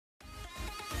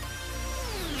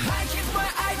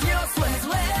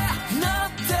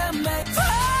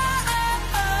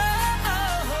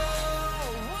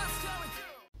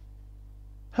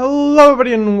Hello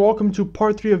everybody and welcome to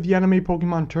part 3 of the anime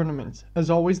Pokemon tournament. As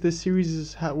always, this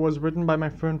series was written by my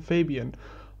friend Fabien,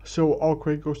 so all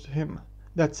credit goes to him.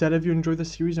 That said, if you enjoyed the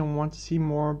series and want to see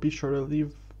more, be sure to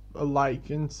leave a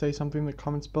like and say something in the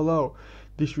comments below.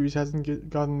 This series hasn't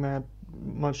gotten that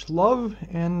much love,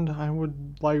 and I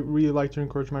would really like to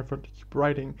encourage my friend to keep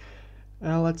writing.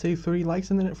 Let's say 30 likes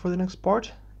for the next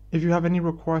part. If you have any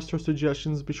requests or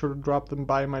suggestions, be sure to drop them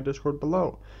by my Discord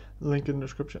below, link in the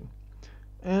description,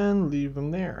 and leave them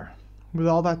there. With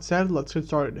all that said, let's get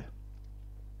started.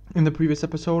 In the previous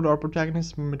episode, our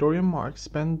protagonists Midoriya and Mark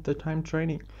spent the time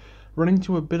training, running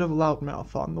into a bit of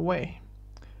loudmouth on the way.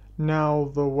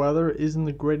 Now, the weather isn't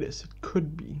the greatest it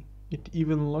could be. It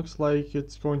even looks like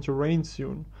it's going to rain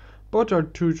soon, but our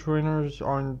two trainers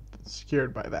aren't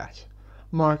scared by that.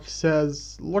 Mark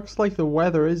says, looks like the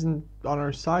weather isn't on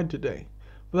our side today,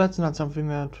 but that's not something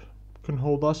that can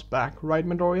hold us back, right,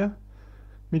 Midoriya?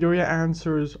 Midoriya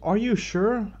answers, are you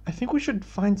sure? I think we should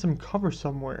find some cover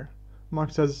somewhere.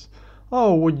 Mark says,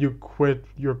 oh, would you quit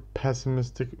your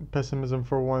pessimism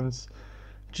for once?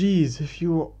 Geez, if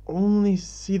you only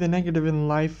see the negative in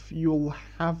life, you'll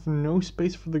have no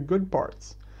space for the good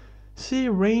parts. See,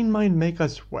 rain might make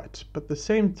us wet, but at the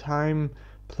same time,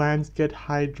 plants get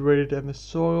hydrated and the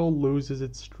soil loses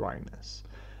its dryness.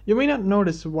 You may not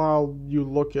notice while you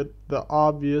look at the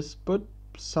obvious, but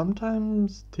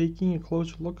sometimes taking a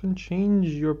closer look can change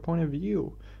your point of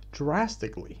view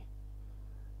drastically.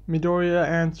 Midoriya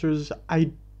answers,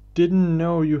 I didn't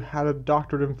know you had a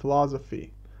doctorate in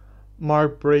philosophy.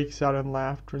 Mark breaks out in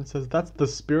laughter and says, that's the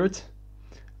spirit.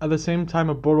 At the same time,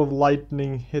 a bolt of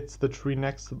lightning hits the tree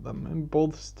next to them, and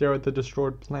both stare at the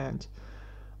destroyed plant.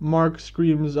 Mark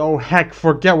screams, oh heck,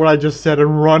 forget what I just said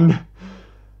and run.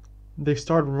 They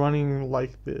start running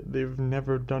like they've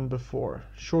never done before.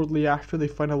 Shortly after, they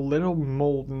find a little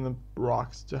mold in the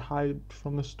rocks to hide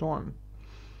from the storm.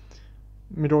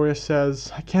 Midoriya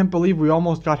says, I can't believe we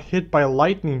almost got hit by a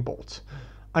lightning bolt.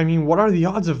 I mean, what are the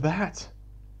odds of that?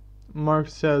 Mark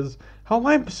says, how am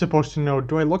I supposed to know?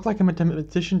 Do I look like a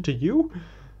mathematician to you?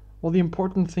 Well, the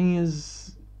important thing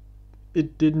is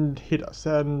it didn't hit us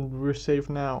and we're safe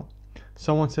now.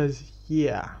 Someone says,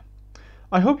 yeah.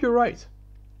 I hope you're right.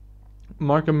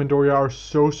 Mark and Midoriya are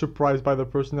so surprised by the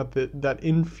person that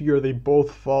in fear they both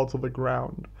fall to the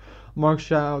ground. Mark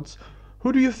shouts,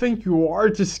 who do you think you are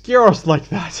to scare us like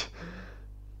that?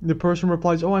 The person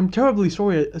replies, oh, I'm terribly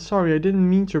sorry, I didn't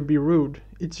mean to be rude.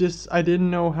 It's just I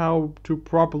didn't know how to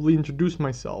properly introduce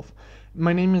myself.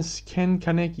 My name is Ken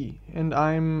Kaneki, and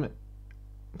I'm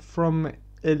from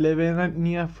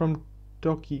Elevenia from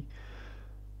Toki.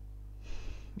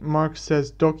 Mark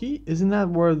says, Toki? Isn't that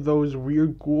where those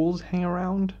weird ghouls hang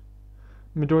around?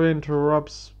 Midoriya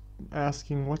interrupts,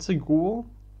 asking, what's a ghoul?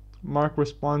 Mark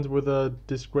responds with a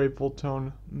disgraceful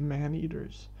tone,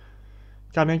 man-eaters.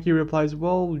 Kaneki replies,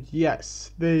 well,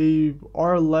 yes, they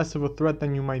are less of a threat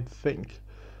than you might think.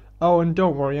 Oh, and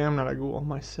don't worry, I'm not a ghoul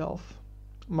myself.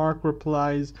 Mark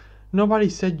replies, nobody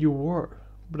said you were,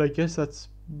 but I guess that's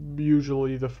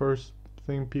usually the first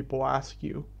thing people ask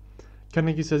you.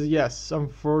 Kaneki says, yes,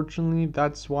 unfortunately,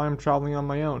 that's why I'm traveling on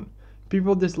my own.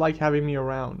 People dislike having me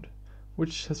around,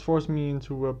 which has forced me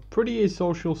into a pretty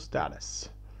asocial status.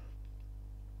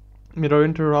 Midoriya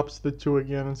interrupts the two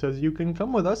again and says, you can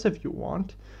come with us if you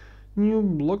want. You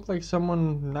look like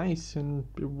someone nice, and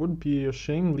it would be a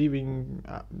shame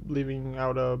leaving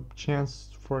out a chance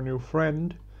for a new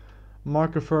friend.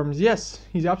 Mark affirms, yes,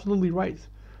 he's absolutely right.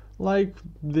 Like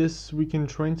this, we can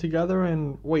train together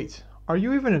and wait. Are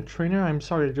you even a trainer? I'm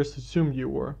sorry, I just assumed you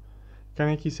were.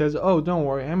 Kaneki says, oh, don't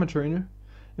worry, I'm a trainer.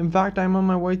 In fact, I'm on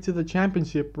my way to the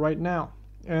championship right now.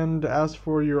 And as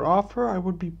for your offer, I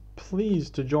would be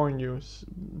pleased to join you,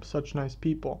 such nice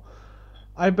people.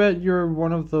 I bet you're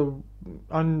one of the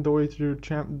on the way to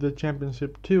the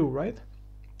championship too, right?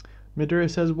 Midoriya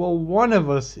says, well, one of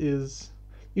us is.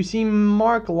 You see,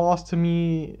 Mark lost to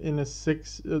me and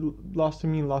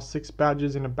lost 6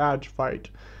 badges in a badge fight.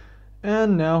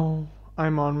 And now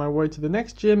I'm on my way to the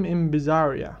next gym in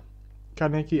Bizarria.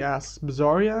 Kaneki asks,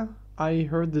 Bizarria? I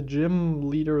heard the gym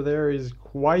leader there is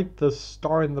quite the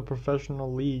star in the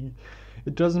professional league.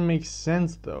 It doesn't make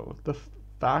sense though. The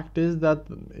fact is that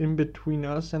in between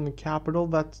us and the capital,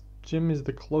 that gym is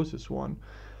the closest one.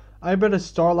 I bet a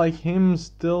star like him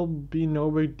still be no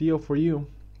big deal for you.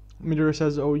 Midoriya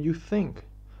says, oh, you think?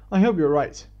 I hope you're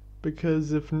right,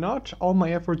 because if not, all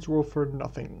my efforts were for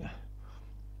nothing.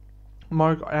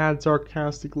 Mark adds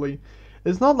sarcastically,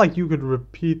 it's not like you could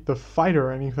repeat the fight or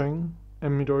anything.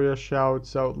 And Midoriya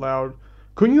shouts out loud,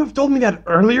 couldn't you have told me that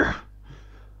earlier?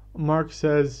 Mark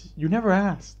says, you never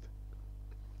asked.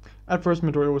 At first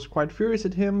Midoriya was quite furious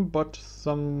at him, but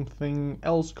something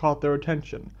else caught their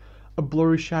attention. A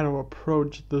blurry shadow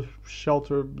approached the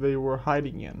shelter they were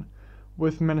hiding in.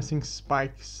 With menacing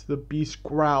spikes, the beast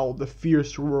growled a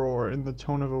fierce roar in the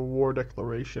tone of a war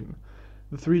declaration.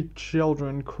 The three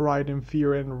children cried in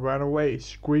fear and ran away,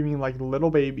 screaming like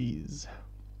little babies.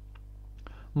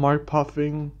 Mark,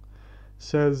 puffing,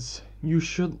 says, You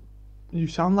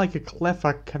sound like a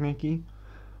cleffa, Kaneki.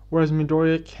 Whereas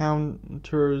Midoriya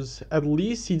counters, at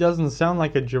least he doesn't sound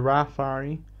like a giraffe,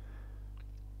 Ari.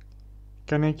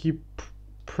 Kaneki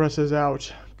presses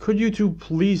out. Could you two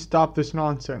please stop this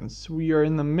nonsense? We are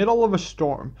in the middle of a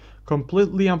storm,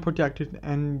 completely unprotected,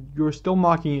 and you're still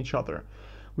mocking each other.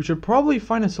 We should probably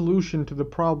find a solution to the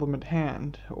problem at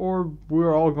hand, or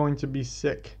we're all going to be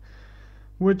sick.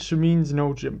 Which means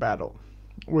no gym battle.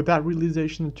 With that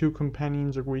realization, the two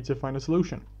companions agree to find a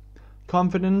solution.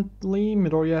 Confidently,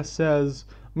 Midoriya says,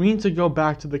 We need to go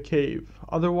back to the cave,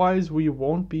 otherwise we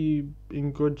won't be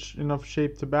in good enough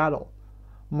shape to battle.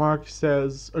 Mark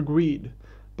says, Agreed,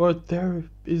 but there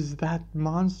is that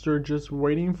monster just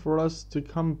waiting for us to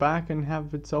come back and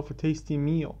have itself a tasty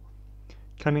meal.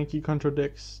 Kaneki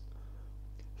contradicts.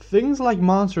 Things like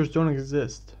monsters don't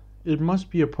exist. It must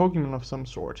be a Pokemon of some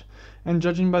sort, and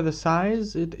judging by the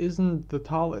size, it isn't the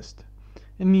tallest.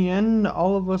 In the end,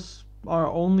 all of us are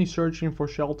only searching for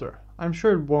shelter. I'm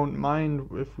sure it won't mind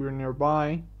if we're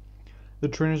nearby. The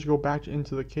trainers go back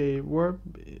into the cave, where,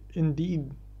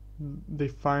 indeed, they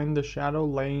find the shadow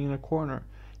laying in a corner.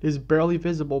 It is barely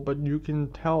visible, but you can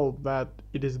tell that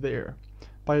it is there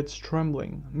by its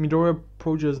trembling. Midoriya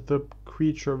approaches the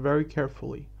creature very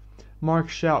carefully. Mark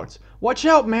shouts, Watch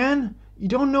out, man! You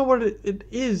don't know what it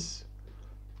is!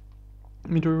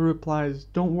 Midoriya replies,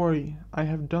 Don't worry, I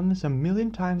have done this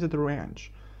 1,000,000 times at the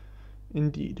ranch.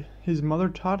 Indeed, his mother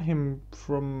taught him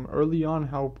from early on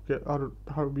how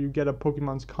you get a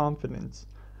Pokemon's confidence.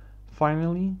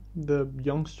 Finally, the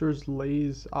youngster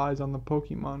lays eyes on the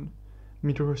Pokemon.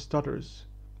 Midoriya stutters.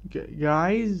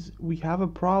 Guys, we have a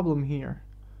problem here.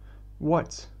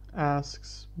 What?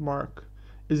 Asks Mark.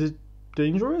 Is it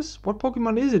dangerous? What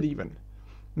Pokemon is it even?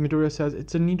 Midoriya says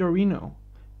it's a Nidorino,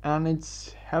 and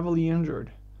it's heavily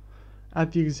injured.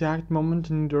 At the exact moment,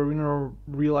 Nidorino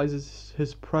realizes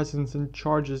his presence and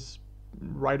charges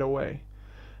right away.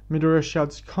 Midoriya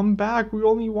shouts, Come back, we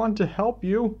only want to help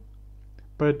you.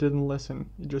 But it didn't listen,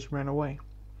 it just ran away.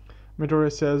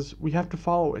 Midoriya says, We have to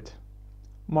follow it.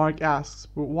 Mark asks,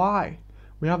 But why?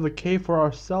 We have the cave for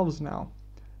ourselves now.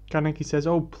 Kaneki says,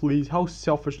 Oh please, how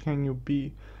selfish can you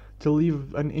be to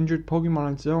leave an injured Pokemon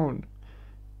on its own?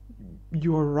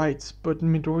 You are right, but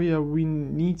Midoriya, we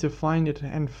need to find it,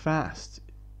 and fast.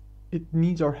 It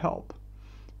needs our help.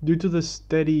 Due to the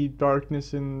steady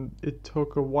darkness, it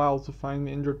took a while to find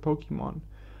the injured Pokemon.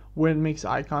 When it makes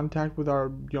eye contact with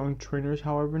our young trainers,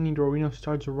 however, Nidorino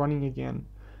starts running again.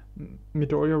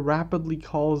 Midoriya rapidly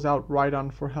calls out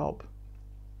Rhydon for help.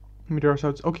 Midoriya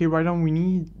shouts, Okay, Rhydon, we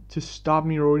need to stop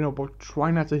Nidorino, but try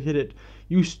not to hit it.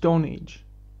 Use Stone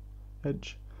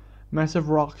Edge. Massive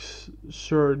rocks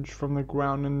surge from the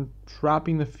ground and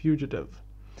trapping the fugitive.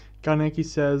 Kaneki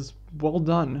says, Well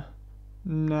done.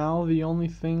 Now the only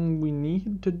thing we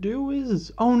need to do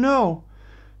is... Oh no!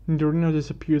 Nidorino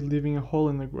disappears, leaving a hole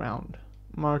in the ground.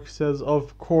 Mark says,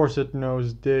 Of course it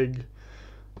knows dig.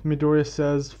 Midoriya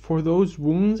says, For those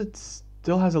wounds, it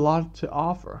still has a lot to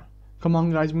offer. Come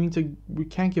on guys, we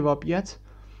can't give up yet.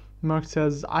 Mark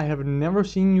says, I have never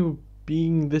seen you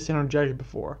being this energetic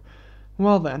before.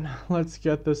 Well then, let's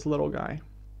get this little guy.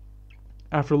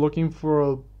 After looking for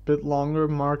a bit longer,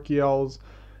 Mark yells,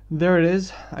 There it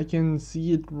is, I can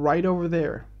see it right over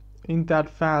there. Ain't that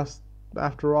fast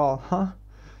after all, huh?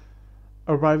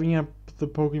 Arriving at the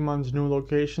Pokemon's new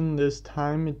location, this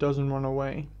time it doesn't run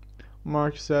away.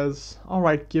 Mark says,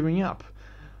 Alright, giving up.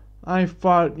 I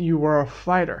thought you were a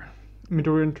fighter.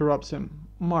 Midoriya interrupts him.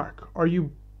 Mark, you're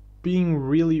being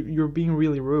really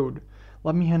rude.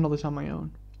 Let me handle this on my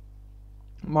own.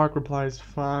 Mark replies,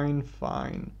 Fine,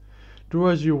 fine. Do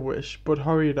as you wish, but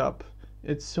hurry it up.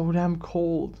 It's so damn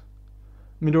cold.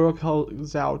 Midoriya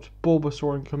calls out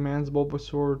Bulbasaur and commands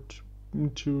Bulbasaur.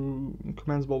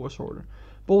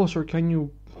 Bulbasaur, can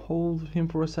you hold him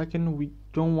for a second? We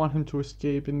don't want him to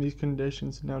escape in these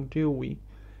conditions, now do we?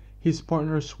 His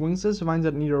partner swings his vines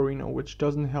at Nidorino, which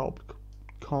doesn't help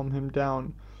calm him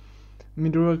down.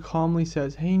 Midoriya calmly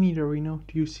says, Hey Nidorino,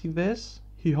 do you see this?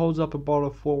 He holds up a bottle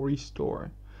full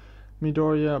Restore.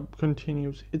 Midoriya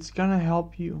continues, It's gonna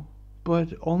help you,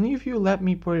 but only if you let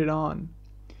me put it on.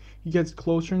 He gets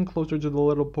closer and closer to the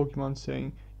little Pokemon,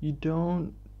 saying,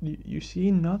 You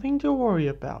see, nothing to worry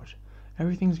about.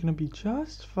 Everything's gonna be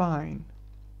just fine.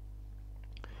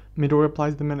 Midoriya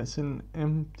applies the medicine,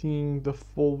 emptying the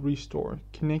full restore.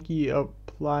 Kaneki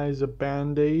applies a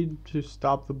band-aid to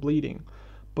stop the bleeding,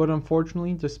 but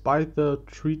unfortunately, despite the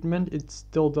treatment, it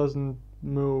still doesn't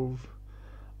move.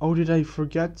 Oh, did I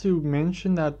forget to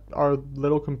mention that our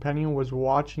little companion was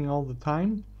watching all the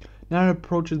time? Now it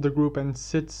approaches the group and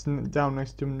sits down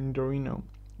next to Midorino.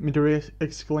 Midoriya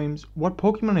exclaims, "What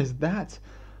Pokemon is that?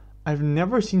 I've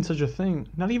never seen such a thing,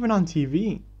 not even on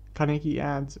TV." Kaneki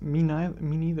adds, me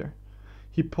neither.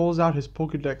 He pulls out his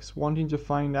Pokédex, wanting to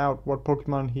find out what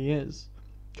Pokemon he is.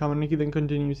 Kaneki then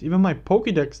continues, "Even my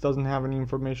Pokédex doesn't have any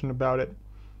information about it."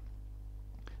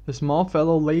 The small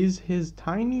fellow lays his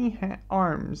tiny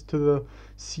arms to the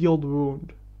sealed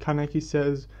wound. Kaneki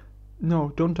says,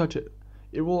 "No, don't touch it.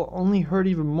 It will only hurt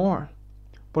even more."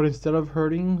 But instead of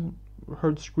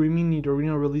heard screaming,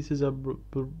 Nidorino releases a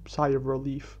sigh of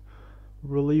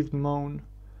relieved moan.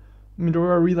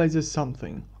 Midoriya realizes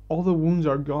something. All the wounds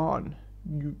are gone.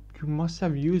 You must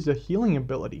have used a healing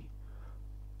ability.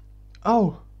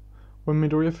 Oh! When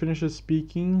Midoriya finishes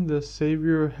speaking, the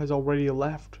savior has already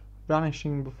left,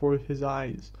 vanishing before his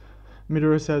eyes.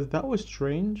 Midoriya says, "That was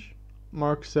strange."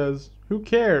 Mark says, "Who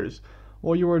cares?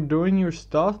 While you were doing your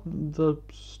stuff, the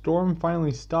storm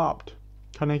finally stopped."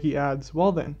 Kaneki adds,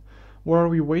 "Well then, what are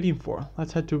we waiting for?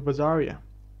 Let's head to Bazaria."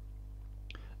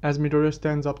 As Midoriya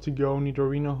stands up to go,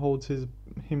 Nidorino holds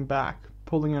him back,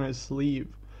 pulling on his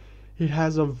sleeve. He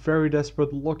has a very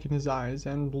desperate look in his eyes,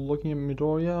 and looking at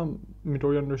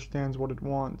Midoriya understands what it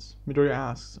wants. Midoriya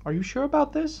asks, "Are you sure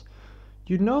about this?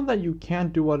 You know that you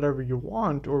can't do whatever you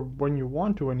want or when you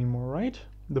want to anymore, right?"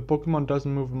 The Pokemon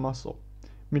doesn't move a muscle.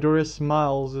 Midoriya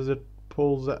smiles as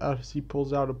he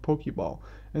pulls out a Pokeball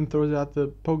and throws it at the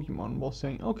Pokemon while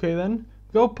saying, "Okay then,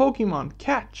 go Pokemon,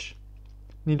 catch!"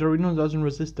 Nidorino doesn't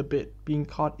resist a bit, being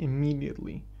caught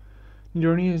immediately.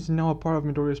 Nidorino is now a part of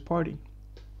Midoriya's party.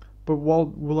 But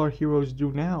what will our heroes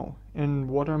do now? And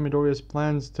what are Midoriya's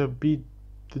plans to beat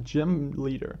the gym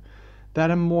leader? That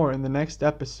and more in the next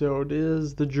episode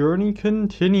is The Journey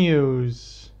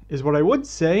Continues, is what I would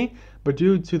say, but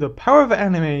due to the power of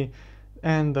anime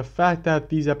and the fact that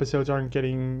these episodes aren't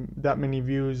getting that many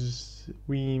views,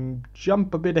 we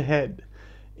jump a bit ahead.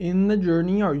 In the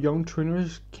journey, our young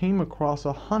trainers came across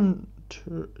a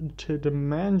hunter to the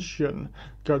mansion,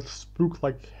 got spooked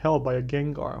like hell by a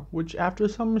Gengar, which after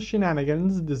some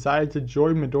shenanigans decided to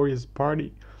join Midoriya's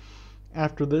party.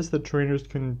 After this, the trainers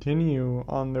continue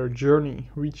on their journey,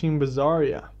 reaching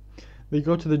Bazaria. They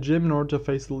go to the gym in order to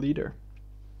face the leader.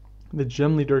 The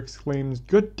gym leader exclaims,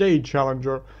 "Good day,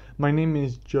 challenger. My name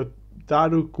is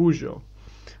Jotaro Kujo,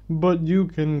 but you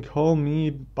can call me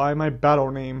by my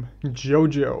battle name,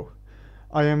 Jojo.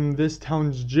 I am this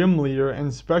town's gym leader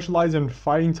and specialize in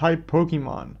fighting type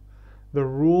Pokemon. The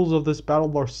rules of this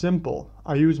battle are simple.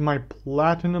 I use my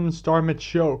Platinum Star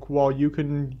Machoke while you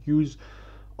can use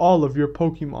all of your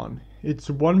Pokemon. It's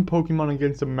one Pokemon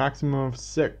against a maximum of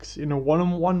 6 in a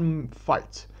one-on-one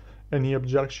fight. Any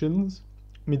objections?"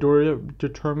 Midoriya,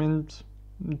 determined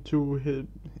to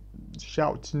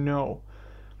shouts no.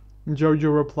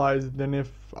 Jojo replies, "Then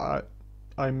if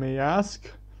I may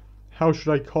ask, how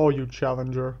should I call you,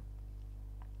 challenger?"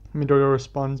 Midoriya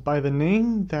responds, "By the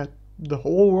name that the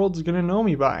whole world's gonna know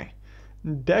me by,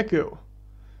 Deku."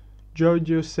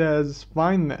 Jojo says,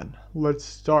 "Fine then, let's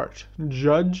start.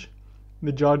 Judge."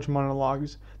 The judge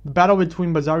monologues, "The battle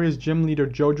between Bazaria's gym leader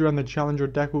Jojo and the challenger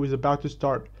Deku is about to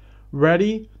start.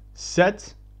 Ready,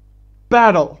 set,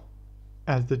 battle!"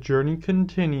 As the journey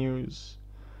continues.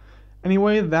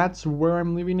 Anyway, that's where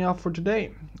I'm leaving it off for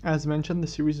today. As mentioned, the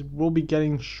series will be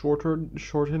getting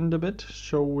shortened a bit,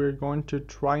 so we're going to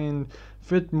try and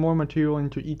fit more material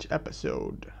into each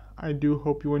episode. I do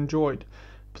hope you enjoyed.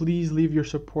 Please leave your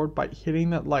support by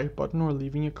hitting that like button or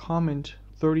leaving a comment.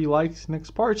 30 likes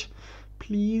next part.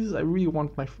 Please, I really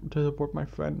want to support my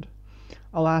friend.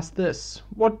 I'll ask this.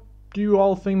 What do you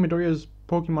all think Midoriya's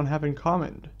Pokemon have in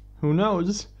common? Who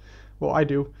knows? Well, I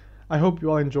do. I hope you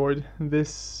all enjoyed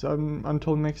this.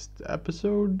 Until next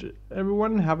episode,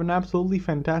 everyone, have an absolutely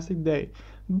fantastic day.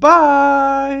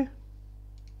 Bye!